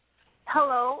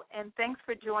Hello, and thanks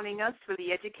for joining us for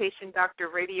the Education Doctor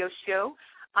radio show.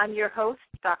 I'm your host,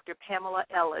 Dr. Pamela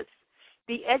Ellis.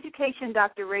 The Education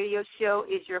Doctor radio show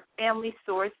is your family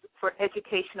source for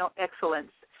educational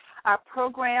excellence. Our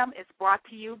program is brought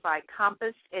to you by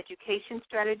Compass Education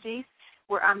Strategies,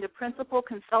 where I'm the principal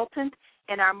consultant,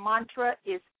 and our mantra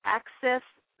is Access,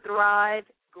 Thrive,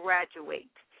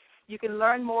 Graduate. You can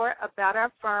learn more about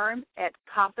our firm at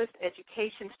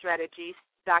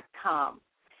compasseducationstrategies.com.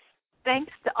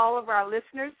 Thanks to all of our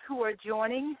listeners who are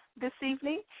joining this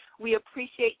evening. We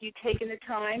appreciate you taking the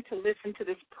time to listen to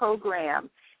this program.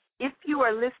 If you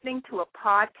are listening to a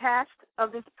podcast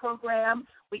of this program,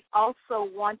 we also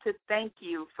want to thank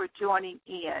you for joining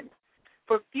in.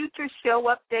 For future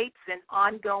show updates and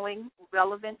ongoing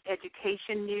relevant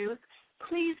education news,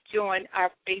 please join our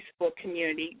Facebook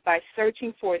community by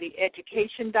searching for The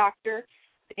Education Doctor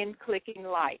and clicking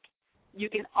like. You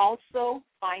can also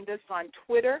find us on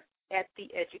Twitter at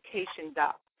The Education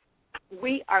Doc.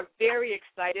 We are very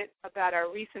excited about our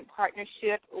recent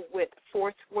partnership with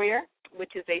Foursquare,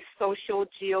 which is a social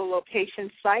geolocation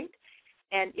site.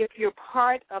 And if you're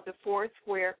part of the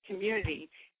Foursquare community,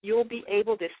 you'll be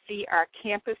able to see our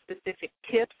campus-specific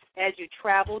tips as you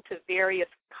travel to various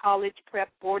college prep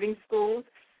boarding schools,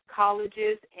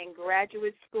 colleges, and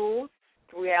graduate schools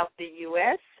throughout the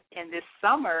U.S. And this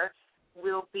summer,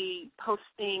 we'll be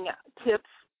posting tips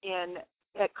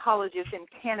at colleges in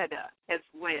Canada as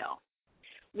well.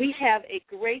 We have a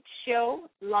great show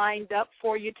lined up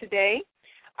for you today.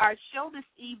 Our show this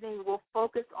evening will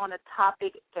focus on a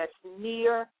topic that's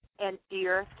near and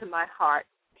dear to my heart.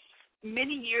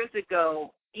 Many years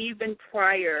ago, even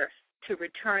prior to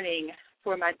returning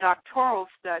for my doctoral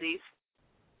studies,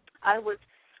 I was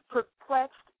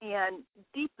perplexed and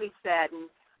deeply saddened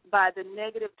by the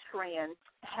negative trends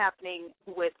happening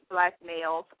with black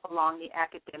males along the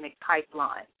academic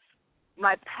pipeline.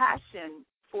 My passion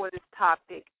for this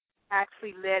topic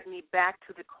actually led me back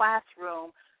to the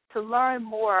classroom to learn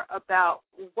more about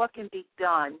what can be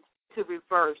done to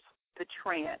reverse the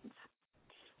trends.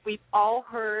 We've all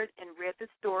heard and read the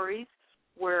stories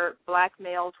where black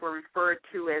males were referred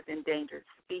to as endangered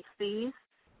species,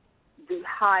 the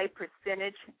high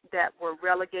percentage that were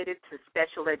relegated to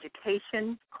special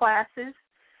education classes,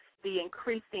 the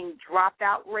increasing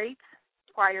dropout rates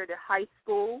prior to high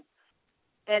school,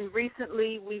 and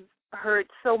recently we've heard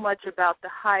so much about the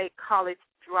high college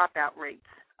dropout rates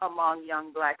among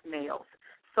young black males.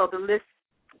 So the list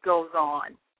goes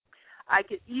on. I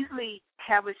could easily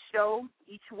have a show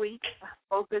each week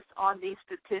focused on these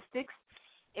statistics.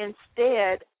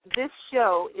 Instead, this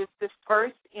show is the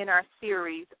first in our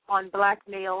series on black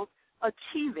males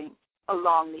achieving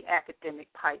along the academic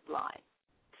pipeline.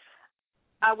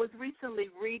 I was recently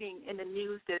reading in the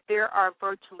news that there are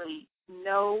virtually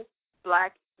no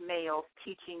black males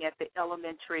teaching at the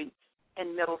elementary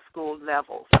and middle school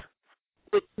levels,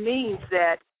 which means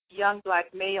that young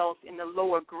black males in the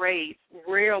lower grades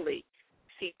rarely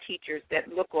see teachers that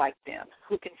look like them,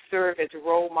 who can serve as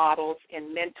role models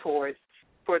and mentors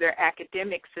for their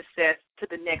academic success to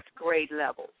the next grade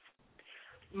levels.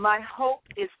 My hope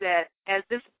is that as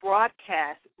this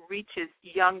broadcast reaches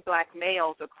young black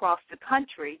males across the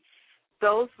country,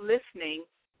 those listening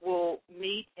will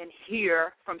meet and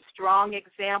hear from strong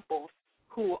examples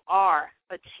who are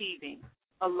achieving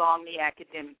along the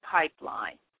academic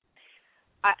pipeline.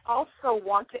 I also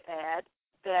want to add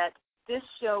that this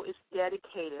show is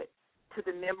dedicated to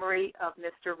the memory of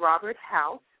Mr. Robert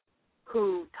House,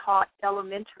 who taught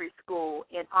elementary school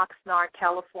in Oxnard,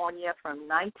 California from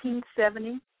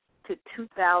 1970 to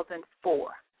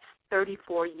 2004,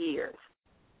 34 years.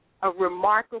 A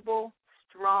remarkable,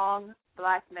 strong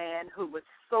black man who was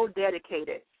so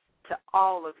dedicated to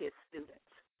all of his students.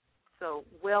 So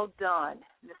well done,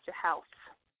 Mr. House.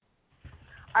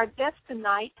 Our guests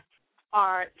tonight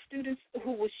are students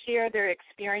who will share their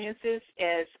experiences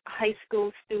as high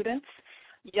school students,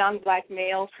 young black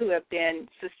males who have been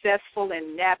successful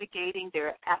in navigating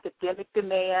their academic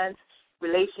demands,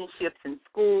 relationships in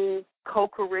school,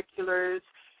 co-curriculars,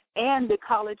 and the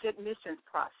college admissions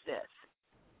process.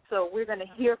 So we're going to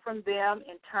hear from them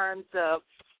in terms of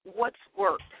what's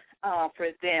worked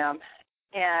for them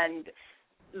and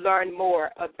learn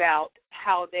more about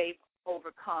how they've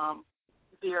overcome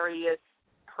various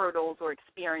hurdles or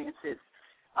experiences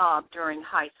during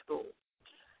high school.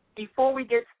 Before we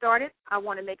get started, I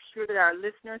want to make sure that our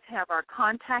listeners have our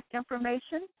contact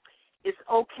information. It's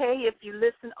okay if you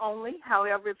listen only.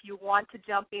 However, if you want to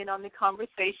jump in on the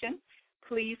conversation,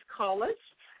 please call us.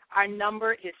 Our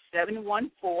number is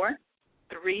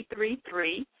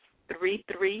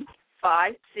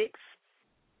 714-333-3356.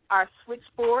 Our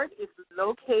switchboard is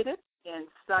located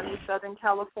sunny Southern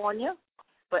California,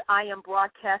 but I am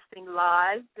broadcasting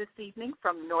live this evening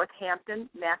from Northampton,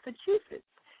 Massachusetts,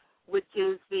 which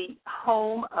is the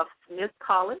home of Smith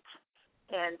College.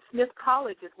 And Smith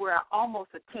College is where I almost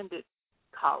attended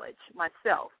college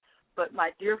myself. But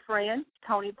my dear friend,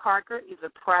 Tony Parker, is a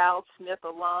proud Smith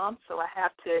alum, so I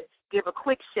have to give a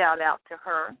quick shout-out to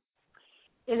her.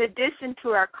 In addition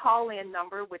to our call-in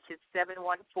number, which is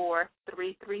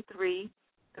 714-333-3356,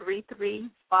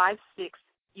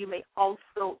 you may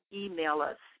also email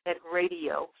us at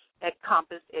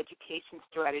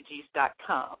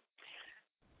radio@compasseducationstrategies.com.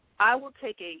 I will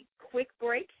take a quick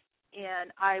break,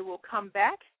 and I will come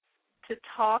back to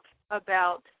talk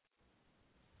about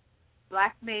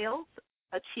Black males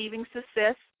achieving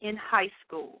success in high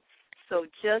school. So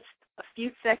just a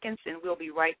few seconds, and we'll be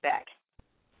right back.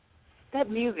 That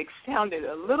music sounded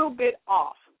a little bit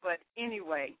off, but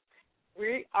anyway,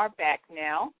 we are back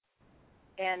now,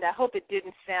 and I hope it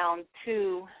didn't sound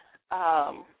too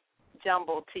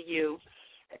jumbled to you.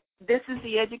 This is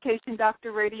the Education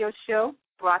Doctor Radio Show,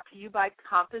 brought to you by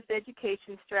Compass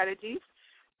Education Strategies.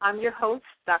 I'm your host,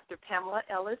 Dr. Pamela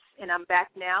Ellis, and I'm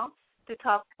back now to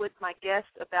talk with my guest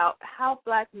about how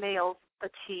Black males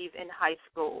achieve in high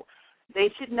school. They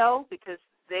should know because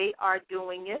they are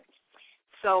doing it.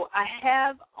 So I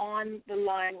have on the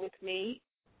line with me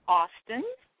Austin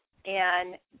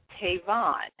and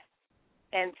Tavon.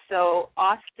 And so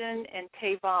Austin and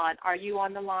Tavon, are you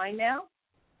on the line now?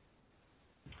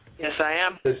 Yes, I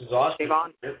am. This is Austin.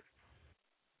 Tavon.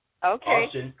 Okay,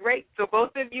 Austin. Great. So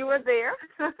both of you are there.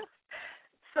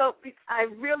 So I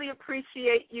really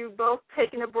appreciate you both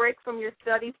taking a break from your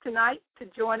studies tonight to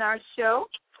join our show.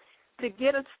 To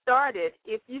get us started,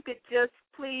 if you could just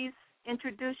please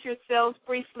introduce yourselves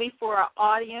briefly for our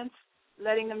audience,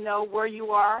 letting them know where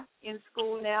you are in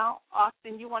school now.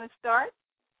 Austin, you want to start?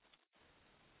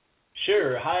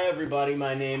 Sure. Hi, everybody.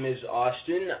 My name is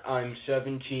Austin. I'm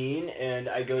 17, and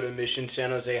I go to Mission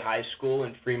San Jose High School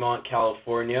in Fremont,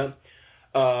 California.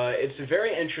 It's a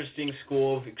very interesting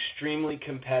school, extremely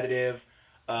competitive.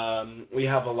 We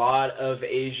have a lot of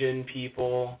Asian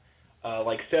people,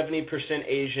 like 70%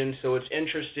 Asian, so it's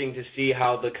interesting to see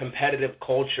how the competitive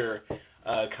culture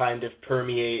kind of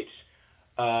permeates.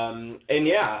 And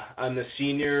yeah, I'm a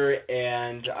senior,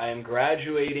 and I am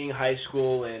graduating high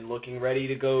school and looking ready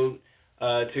to go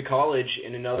to college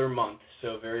in another month,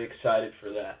 so very excited for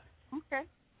that. Okay,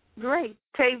 great.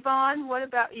 Tavon, what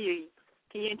about you?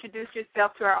 Can you introduce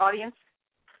yourself to our audience?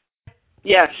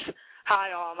 Yes.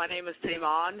 Hi, all. My name is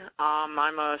Tavon.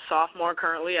 I'm a sophomore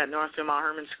currently at Northfield Mount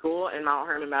Hermon School in Mount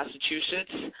Hermon,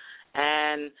 Massachusetts.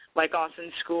 And like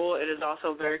Austin's school, it is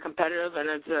also very competitive, and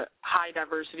it's a high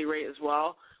diversity rate as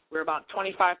well. We're about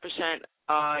 25%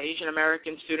 Asian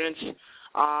American students,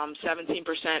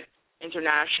 17%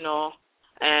 international,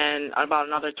 and about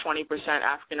another 20%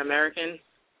 African American.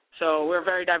 So we're a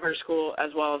very diverse school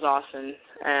as well as Austin,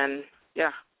 and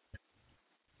yeah.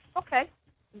 Okay,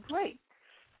 great.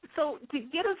 So to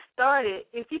get us started,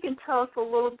 if you can tell us a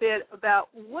little bit about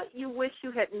what you wish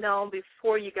you had known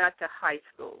before you got to high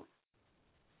school.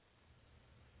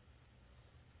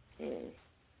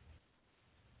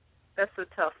 That's a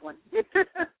tough one.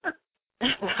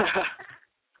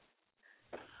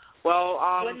 Well,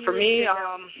 for me,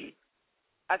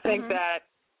 I think Mm-hmm. that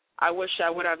I wish I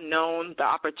would have known the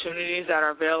opportunities that are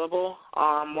available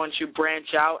once you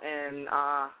branch out and,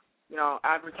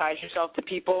 advertise yourself to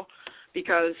people.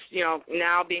 Because,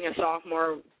 now being a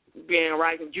sophomore, being a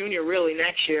rising junior really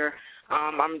next year,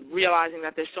 I'm realizing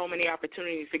that there's so many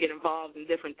opportunities to get involved in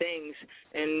different things.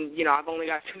 And, I've only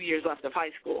got 2 years left of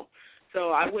high school.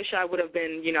 So I wish I would have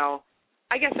been,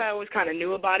 I guess I always kind of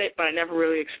knew about it, but I never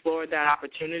really explored that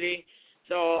opportunity.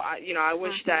 So, I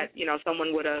wish that,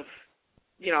 someone would have,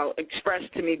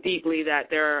 expressed to me deeply that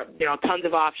there are, tons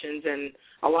of options and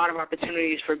a lot of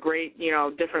opportunities for great,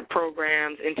 different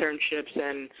programs, internships,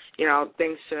 and,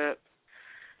 things to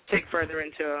take further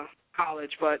into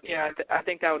college. But, yeah, I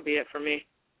think that would be it for me.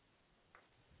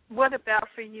 What about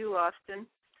for you, Austin?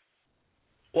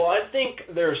 Well, I think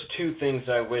there's two things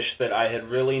I wish that I had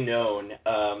really known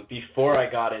before I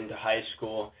got into high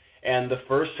school. And the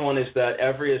first one is that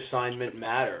every assignment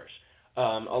matters. A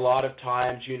lot of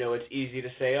times, it's easy to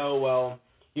say, oh, well,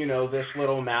 this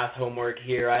little math homework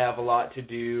here, I have a lot to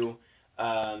do.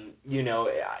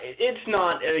 It's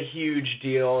not a huge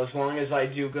deal as long as I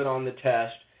do good on the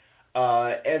test.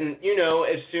 And,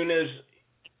 as soon as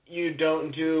you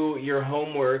don't do your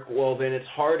homework, well, then it's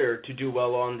harder to do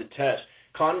well on the test.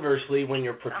 Conversely, when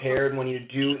you're prepared, when you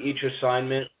do each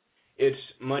assignment,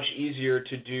 it's much easier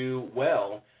to do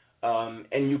well.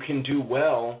 And you can do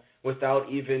well without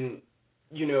even,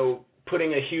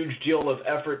 putting a huge deal of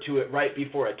effort to it right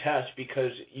before a test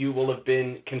because you will have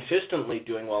been consistently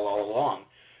doing well all along.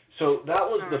 So that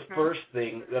was the first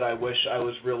thing that I wish I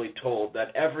was really told,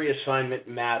 that every assignment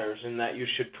matters and that you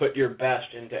should put your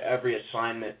best into every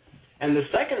assignment. And the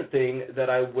second thing that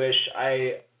I wish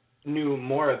I knew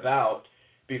more about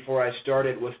before I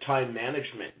started was time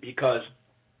management, because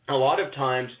a lot of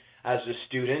times as a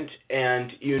student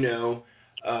and,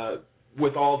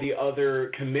 with all the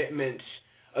other commitments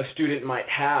a student might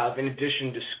have in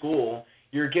addition to school,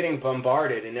 you're getting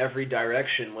bombarded in every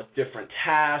direction with different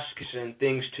tasks and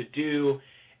things to do,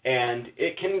 and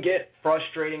it can get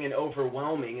frustrating and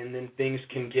overwhelming, and then things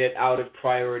can get out of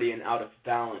priority and out of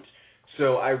balance.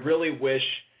 So I really wish,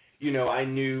 I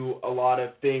knew a lot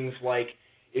of things like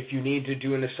if you need to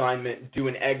do an assignment, do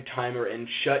an egg timer and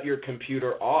shut your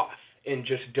computer off and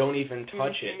just don't even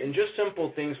touch it. And just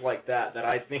simple things like that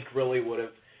I think really would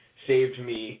have saved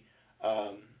me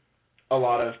a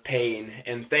lot of pain,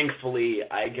 and thankfully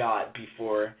I got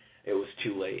before it was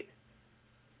too late.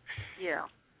 Yeah.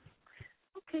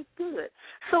 Okay, good.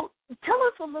 So tell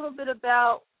us a little bit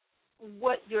about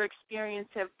what your experience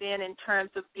have been in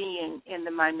terms of being in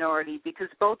the minority, because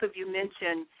both of you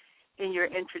mentioned in your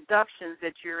introductions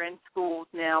that you're in schools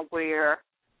now where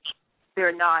there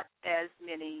are not as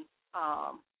many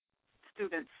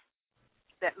students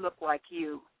that look like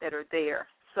you that are there.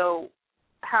 So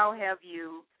how have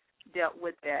you dealt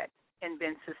with that and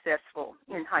been successful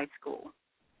in high school?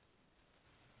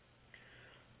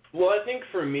 Well, I think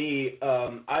for me,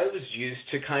 I was used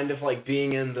to kind of like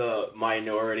being in the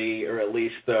minority, or at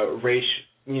least the race,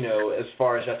 as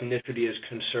far as ethnicity is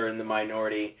concerned, the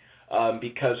minority,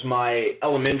 because my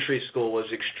elementary school was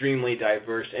extremely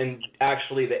diverse, and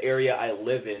actually the area I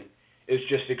live in is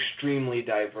just extremely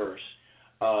diverse.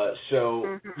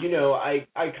 So, I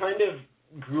kind of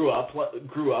grew up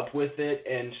with it,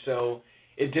 and so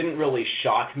it didn't really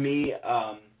shock me.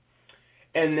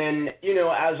 And then,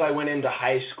 as I went into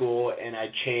high school and I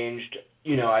changed,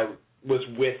 I was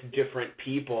with different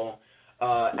people,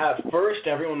 at first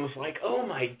everyone was like, oh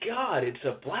my God, it's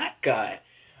a black guy.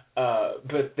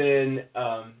 But then,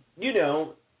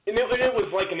 and it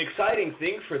was like an exciting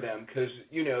thing for them because,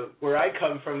 where I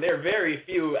come from, there are very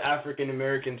few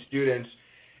African-American students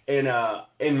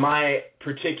in my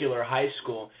particular high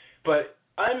school. But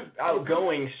I'm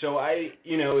outgoing, so I,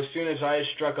 as soon as I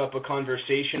struck up a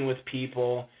conversation with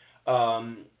people,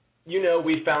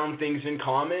 we found things in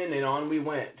common and on we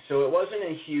went. So it wasn't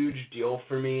a huge deal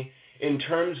for me in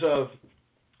terms of,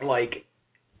 like,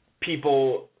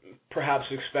 people perhaps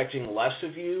expecting less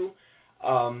of you.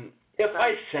 If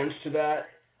I sensed that,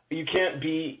 you can't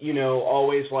be,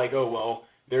 always like, oh, well,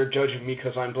 they're judging me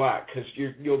because I'm black, because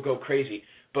you'll go crazy.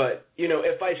 But,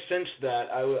 if I sensed that,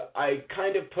 I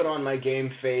kind of put on my game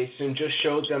face and just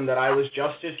showed them that I was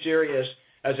just as serious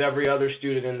as every other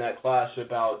student in that class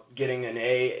about getting an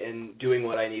A and doing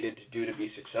what I needed to do to be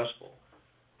successful.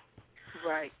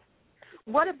 Right.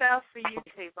 What about for you,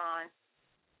 Tavon?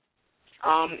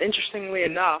 Interestingly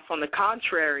enough, on the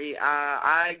contrary,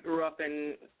 I grew up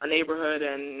in a neighborhood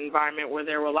and environment where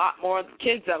there were a lot more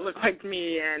kids that looked like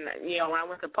me, and, when I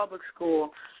went to public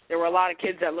school, there were a lot of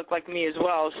kids that looked like me as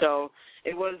well, so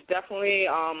it was definitely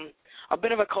a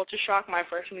bit of a culture shock my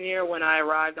freshman year when I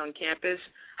arrived on campus.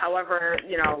 However,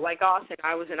 like Austin,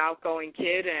 I was an outgoing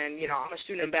kid, and, I'm a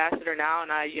student ambassador now,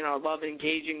 and I, love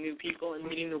engaging new people and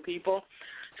meeting new people.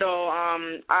 So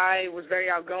I was very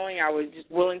outgoing. I was just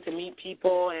willing to meet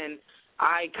people, and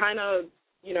I kind of,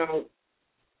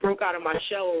 broke out of my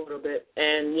shell a little bit,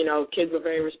 and, kids were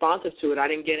very responsive to it. I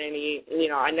didn't get any,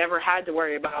 I never had to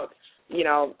worry about,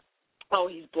 oh,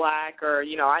 he's black, or,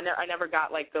 I never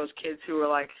got, like, those kids who were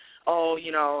like, oh,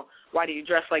 why do you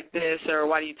dress like this, or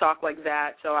why do you talk like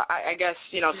that? So I guess,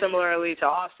 similarly to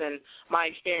Austin, my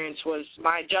experience was,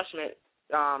 my adjustment,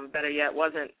 better yet,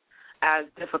 wasn't as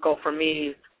difficult for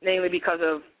me, mainly because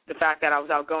of the fact that I was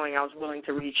outgoing. I was willing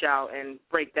to reach out and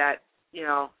break that,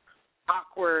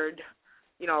 awkward,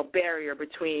 barrier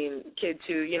between kids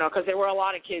who, because there were a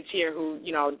lot of kids here who,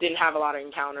 didn't have a lot of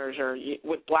encounters or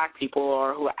with black people,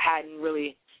 or who hadn't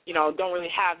really, don't really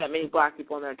have that many black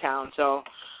people in their town. So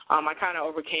I kind of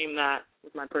overcame that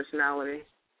with my personality.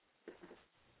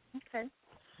 Okay.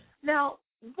 Now,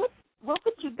 what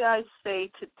would you guys say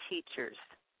to teachers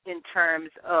in terms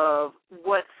of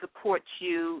what supports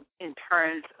you in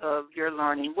terms of your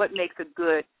learning? What makes a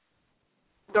good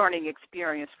learning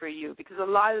experience for you? Because a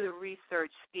lot of the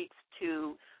research speaks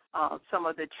to some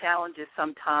of the challenges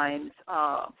sometimes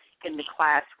in the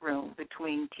classroom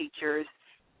between teachers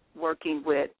working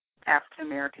with African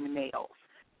American males.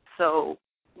 So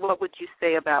what would you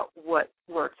say about what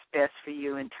works best for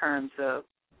you in terms of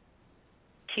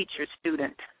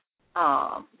teacher-student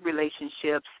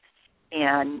relationships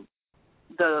and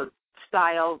the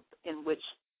style in which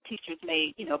teachers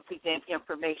may, present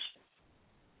information?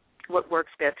 What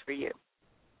works best for you?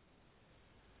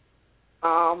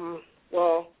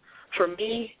 Well, for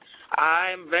me,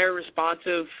 I'm very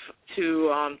responsive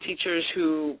to teachers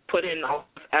who put in all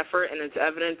this effort, and it's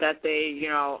evident that they,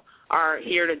 are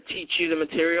here to teach you the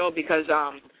material because,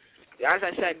 as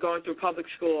I said, going through public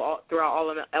school, throughout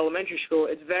all elementary school,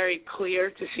 it's very clear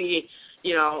to see,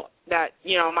 that,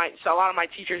 so a lot of my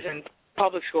teachers in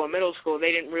public school and middle school,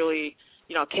 they didn't really,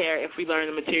 care if we learned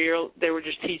the material. They were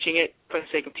just teaching it for the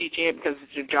sake of teaching it because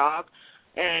it's their job.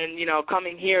 And,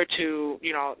 coming here to,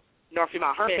 North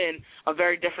Fremont Herman, a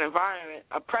very different environment,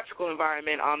 a prep school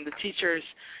environment, the teachers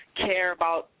care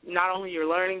about not only your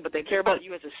learning, but they care about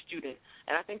you as a student.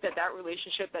 And I think that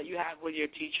relationship that you have with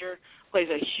your teacher plays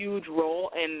a huge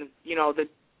role in, the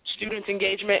student's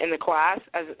engagement in the class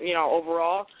as,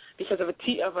 overall, because if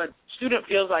a student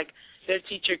feels like their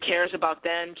teacher cares about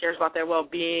them, cares about their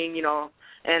well-being,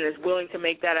 and is willing to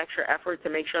make that extra effort to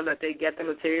make sure that they get the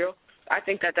material, I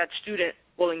think that student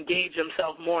will engage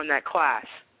themselves more in that class.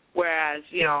 Whereas,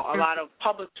 a lot of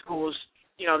public schools,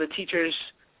 the teachers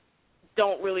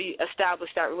don't really establish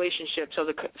that relationship, so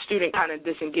the student kind of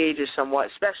disengages somewhat,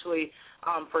 especially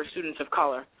for students of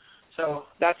color. So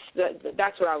that's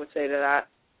what I would say to that.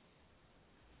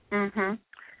 Mhm.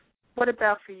 What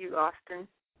about for you, Austin?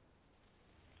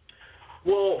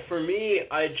 Well, for me,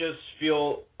 I just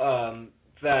feel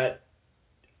that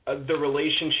the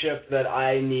relationship that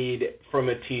I need from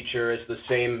a teacher is the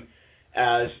same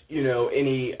as,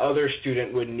 any other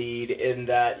student would need, in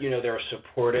that, they're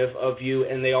supportive of you,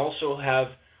 and they also have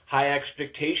high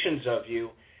expectations of you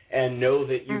and know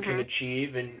that you can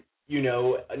achieve and,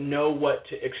 know what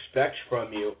to expect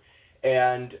from you.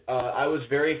 And I was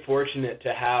very fortunate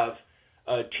to have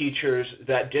teachers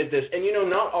that did this. And,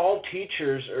 not all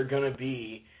teachers are going to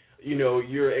be,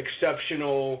 your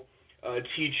exceptional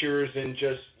teachers and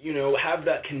just, have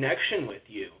that connection with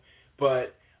you.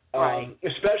 But right.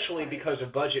 Especially because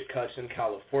of budget cuts in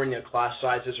California, class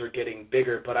sizes are getting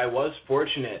bigger. But I was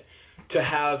fortunate to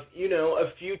have,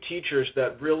 a few teachers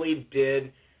that really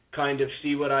did kind of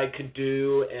see what I could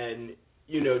do and,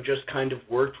 just kind of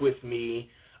worked with me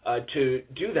to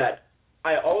do that.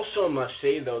 I also must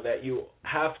say, though, that you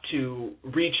have to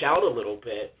reach out a little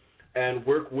bit and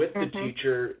work with the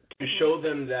teacher to show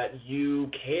them that you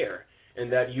care and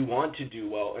that you want to do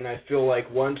well. And I feel like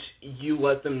once you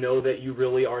let them know that you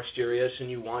really are serious and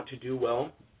you want to do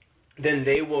well, then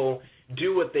they will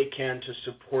do what they can to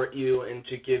support you and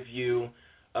to give you,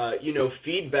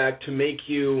 feedback to make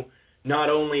you not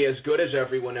only as good as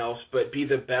everyone else, but be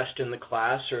the best in the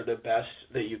class or the best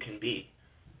that you can be.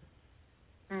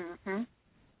 Mhm.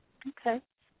 Okay.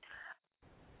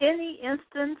 Any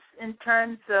instance in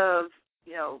terms of,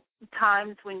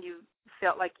 times when you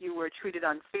felt like you were treated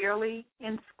unfairly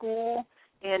in school,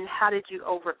 and how did you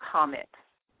overcome it?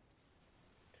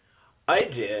 I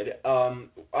did.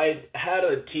 I had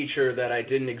a teacher that I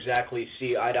didn't exactly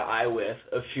see eye to eye with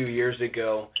a few years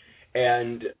ago,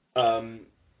 and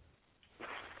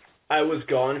I was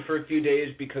gone for a few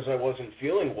days because I wasn't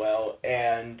feeling well,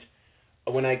 and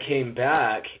when I came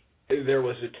back, there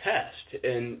was a test,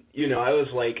 and, I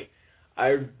was like,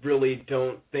 I really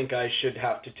don't think I should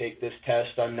have to take this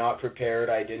test. I'm not prepared.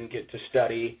 I didn't get to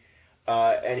study.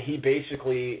 And he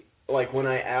basically, when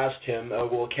I asked him,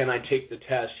 well, can I take the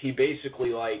test, he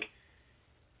basically,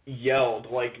 yelled,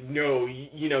 no,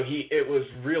 it was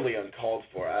really uncalled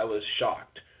for. I was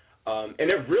shocked. And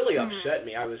it really upset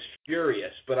me. I was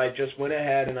furious, but I just went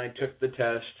ahead and I took the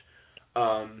test.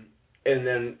 And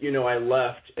then, I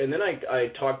left. And then I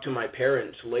talked to my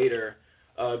parents later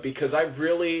because I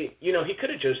really, he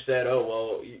could have just said, oh,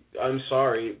 well, I'm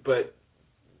sorry. But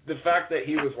the fact that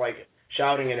he was,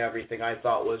 shouting and everything I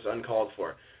thought was uncalled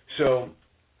for. So,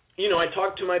 I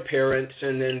talked to my parents,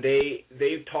 and then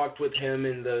they talked with him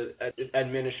and the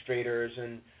administrators,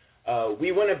 and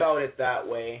we went about it that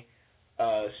way.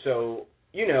 So,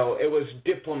 it was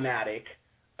diplomatic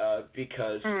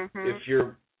because if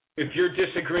you're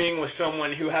disagreeing with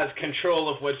someone who has control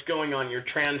of what's going on your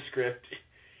transcript,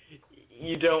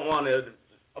 you don't want to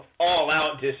all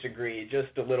out disagree,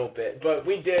 just a little bit. But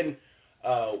we did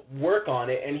work on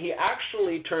it, and he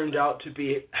actually turned out to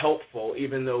be helpful,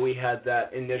 even though we had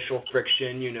that initial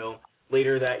friction.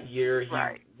 Later that year, he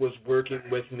was working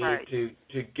with me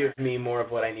to give me more of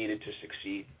what I needed to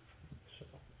succeed. So.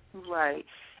 Right.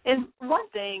 And one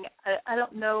thing, I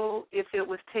don't know if it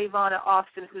was Tavon or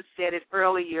Austin who said it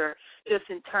earlier, just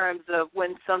in terms of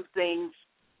when some things,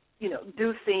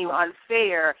 do seem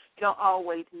unfair, you don't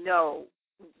always know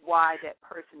why that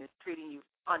person is treating you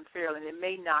unfairly. And it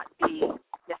may not be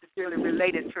necessarily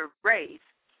related to race,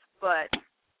 but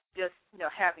just,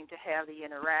 having to have the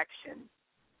interaction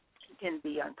can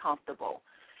be uncomfortable.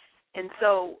 And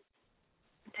so,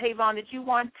 Tavon, did you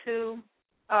want to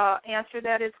answer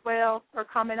that as well or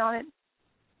comment on it?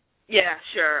 Yeah,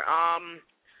 sure.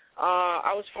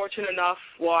 I was fortunate enough,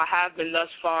 I have been thus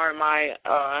far in my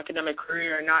academic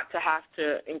career, not to have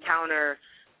to encounter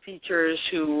teachers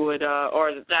who would,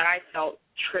 or that I felt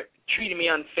treated me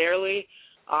unfairly,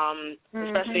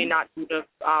 especially not due to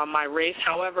my race.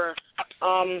 However,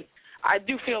 I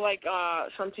do feel like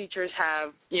some teachers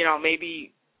have,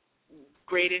 maybe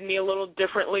graded me a little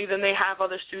differently than they have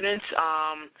other students.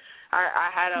 I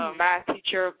had a math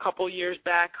teacher a couple years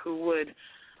back who would,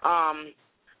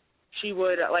 she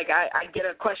would, I get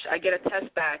a question, I get a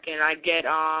test back, and I get,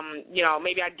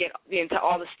 maybe I'd get into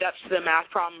all the steps to the math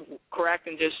problem correct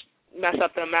and just mess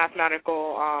up the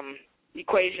mathematical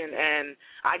equation, and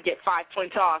I'd get 5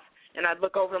 points off, and I'd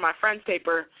look over my friend's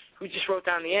paper who just wrote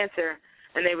down the answer,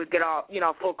 and they would get all,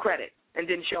 full credit and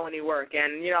didn't show any work.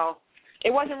 And, it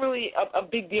wasn't really a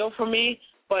big deal for me,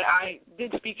 but I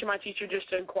did speak to my teacher just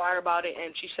to inquire about it,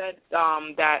 and she said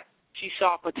that she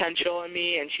saw potential in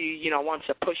me and she, wants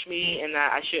to push me and that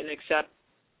I shouldn't accept,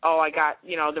 I got,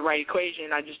 the right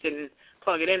equation, I just didn't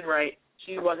plug it in right.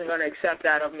 She wasn't going to accept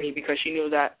that of me because she knew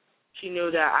that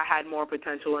I had more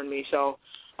potential in me. So,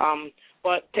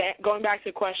 but going back to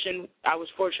the question, I was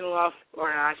fortunate enough, or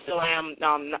I still am,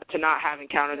 to not have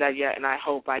encountered that yet, and I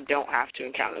hope I don't have to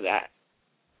encounter that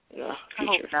in the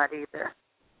future. I hope not either.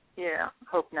 Yeah,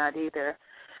 hope not either.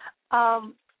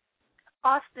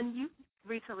 Austin, you've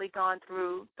recently gone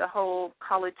through the whole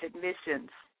college admissions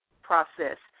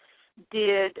process.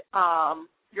 Did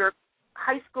your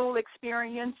high school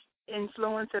experience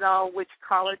influence at all which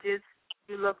colleges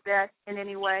you looked at in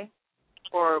any way,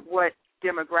 or what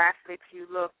demographics you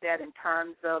looked at in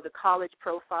terms of the college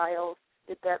profiles?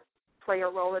 Did that play a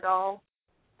role at all?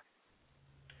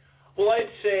 Well, I'd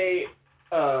say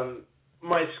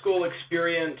my school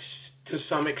experience to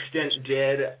some extent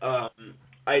did.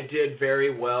 I did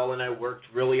very well, and I worked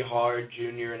really hard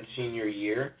junior and senior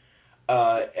year.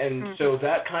 And so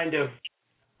that kind of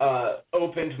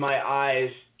opened my eyes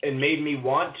and made me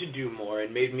want to do more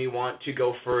and made me want to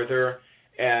go further.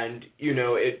 And,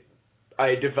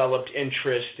 I developed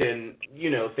interest in,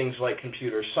 things like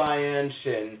computer science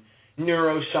and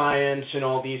neuroscience and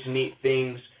all these neat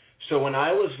things. So when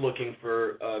I was looking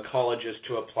for colleges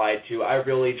to apply to, I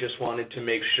really just wanted to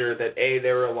make sure that,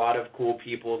 there were a lot of cool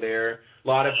people there, a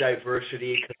lot of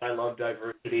diversity, because I love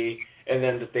diversity, and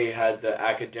then that they had the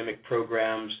academic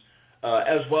programs,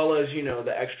 as well as,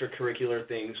 the extracurricular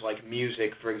things like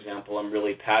music, for example, I'm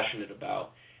really passionate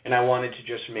about. And I wanted to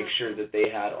just make sure that they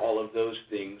had all of those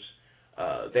things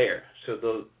there. So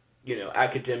the,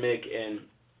 academic and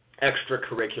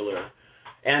extracurricular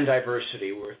and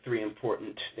diversity were three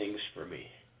important things for me.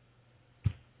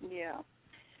 Yeah.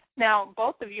 Now,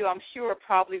 both of you, I'm sure, are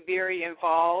probably very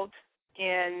involved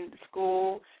in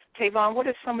school. Tavon, what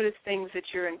are some of the things that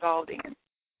you're involved in at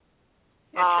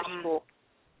your school?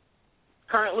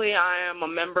 Currently, I am a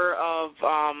member of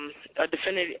a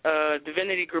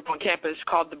divinity group on campus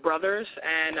called the Brothers,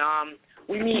 and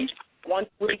we meet once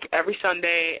a week every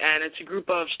Sunday, and it's a group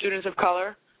of students of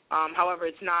color. However,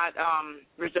 it's not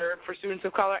reserved for students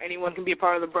of color. Anyone can be a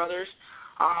part of the Brothers.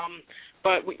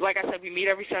 But like I said, we meet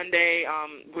every Sunday.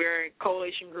 We're a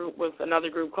coalition group with another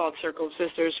group called Circle of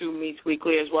Sisters who meets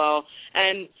weekly as well.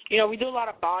 And, we do a lot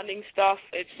of bonding stuff.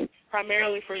 It's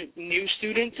primarily for new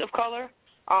students of color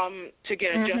to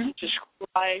get adjusted to school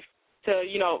life, to,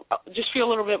 just feel a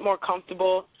little bit more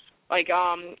comfortable. Like,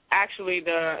 actually,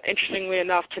 interestingly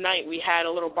enough, tonight we had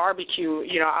a little barbecue,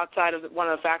 outside of one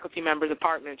of the faculty members'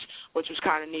 apartments, which was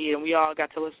kind of neat, and we all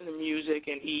got to listen to music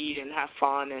and eat and have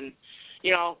fun. And,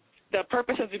 the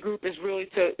purpose of the group is really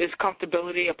is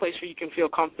comfortability, a place where you can feel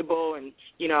comfortable and,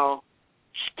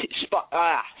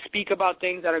 speak about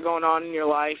things that are going on in your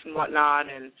life and whatnot.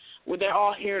 And they're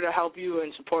all here to help you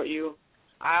and support you.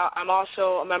 I'm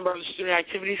also a member of the Student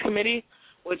Activities Committee,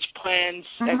 which plans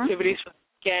activities for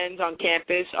weekends on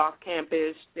campus, off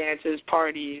campus, dances,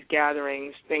 parties,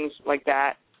 gatherings, things like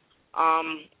that.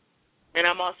 And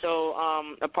I'm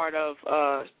also a part of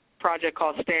a project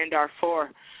called Stand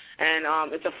Darfur,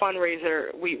 and it's a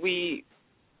fundraiser. We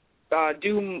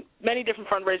do many different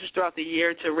fundraisers throughout the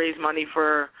year to raise money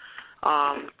for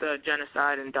the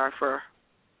genocide in Darfur.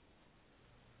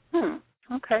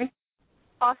 Okay.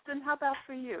 Austin, how about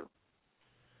for you?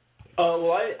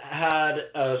 Well, I had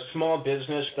a small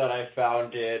business that I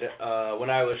founded when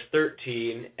I was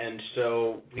 13, and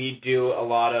so we do a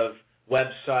lot of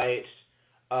websites,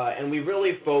 and we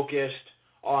really focused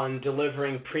on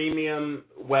delivering premium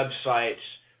websites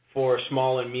for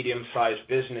small and medium-sized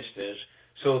businesses.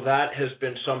 So that has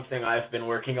been something I've been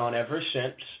working on ever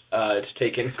since. It's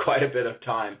taken quite a bit of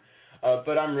time,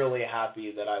 but I'm really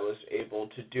happy that I was able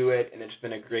to do it, and it's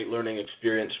been a great learning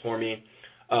experience for me.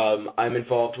 I'm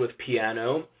involved with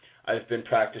piano. I've been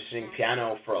practicing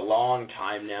piano for a long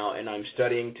time now, and I'm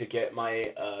studying to get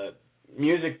my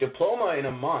music diploma in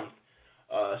a month.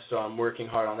 So I'm working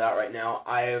hard on that right now.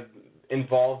 I am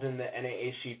involved in the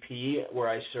NAACP, where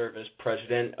I serve as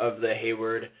president of the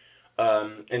Hayward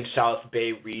and South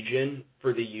Bay region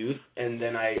for the youth, and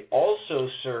then I also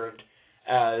served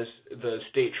as the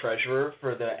state treasurer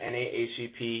for the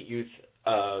NAACP Youth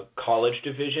College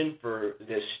Division for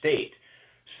this state.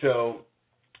 So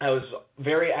I was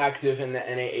very active in the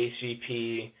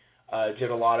NAACP,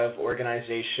 did a lot of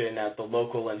organization at the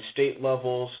local and state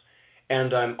levels,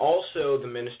 and I'm also the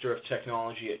Minister of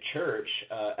Technology at church,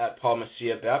 at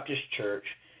Palmacia Baptist Church,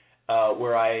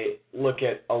 where I look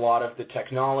at a lot of the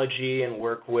technology and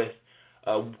work with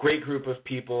a great group of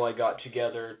people. I got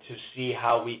together to see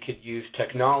how we could use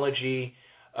technology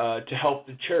to help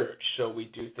the church. So we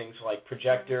do things like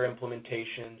projector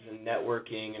implementations and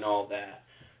networking and all that.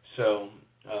 So,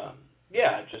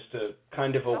 just a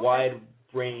kind of a wide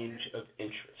range of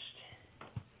interest.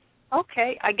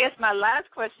 Okay. I guess my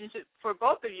last question for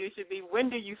both of you should be, when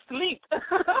do you sleep?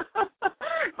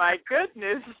 My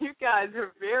goodness, you guys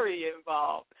are very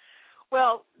involved.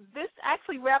 Well, this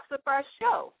actually wraps up our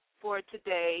show for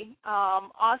today.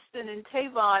 Austin and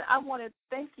Tavon, I want to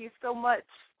thank you so much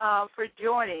for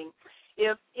joining.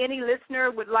 If any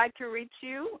listener would like to reach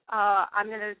you, I'm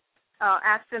going to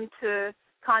ask them to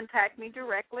contact me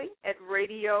directly at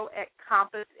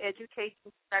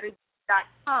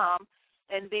radio@compasseducationstrategy.com,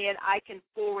 and then I can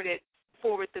forward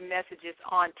the messages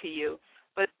on to you.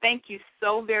 But thank you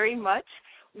so very much.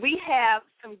 We have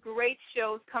some great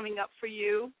shows coming up for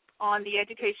you on the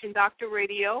Education Doctor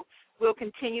Radio. We'll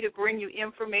continue to bring you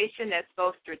information that's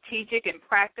both strategic and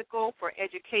practical for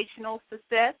educational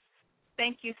success.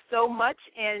 Thank you so much,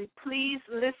 and please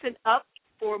listen up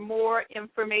for more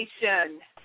information.